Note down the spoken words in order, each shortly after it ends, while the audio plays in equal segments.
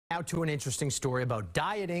Now to an interesting story about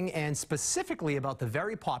dieting and specifically about the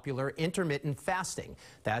very popular intermittent fasting.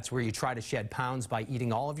 That's where you try to shed pounds by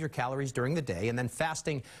eating all of your calories during the day and then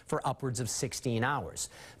fasting for upwards of 16 hours.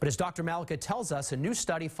 But as Dr. Malika tells us, a new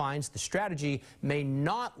study finds the strategy may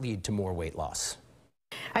not lead to more weight loss.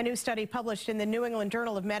 A new study published in the New England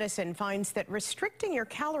Journal of Medicine finds that restricting your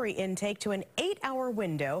calorie intake to an 8-hour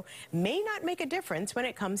window may not make a difference when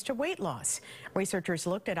it comes to weight loss. Researchers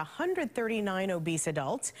looked at 139 obese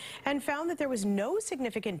adults and found that there was no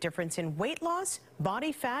significant difference in weight loss,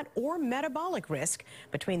 body fat, or metabolic risk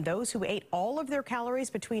between those who ate all of their calories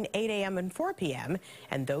between 8 a.m. and 4 p.m.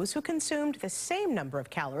 and those who consumed the same number of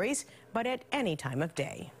calories, but at any time of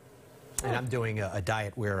day. And I'm doing a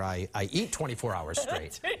diet where I eat 24 hours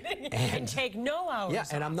straight. And take no hours Yeah,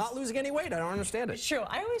 and I'm not losing any weight. I don't understand it. Sure.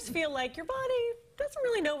 I always feel like your body doesn't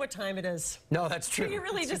really know what time it is. No, that's true. So you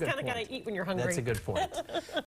really just kind of got to eat when you're hungry. That's a good point.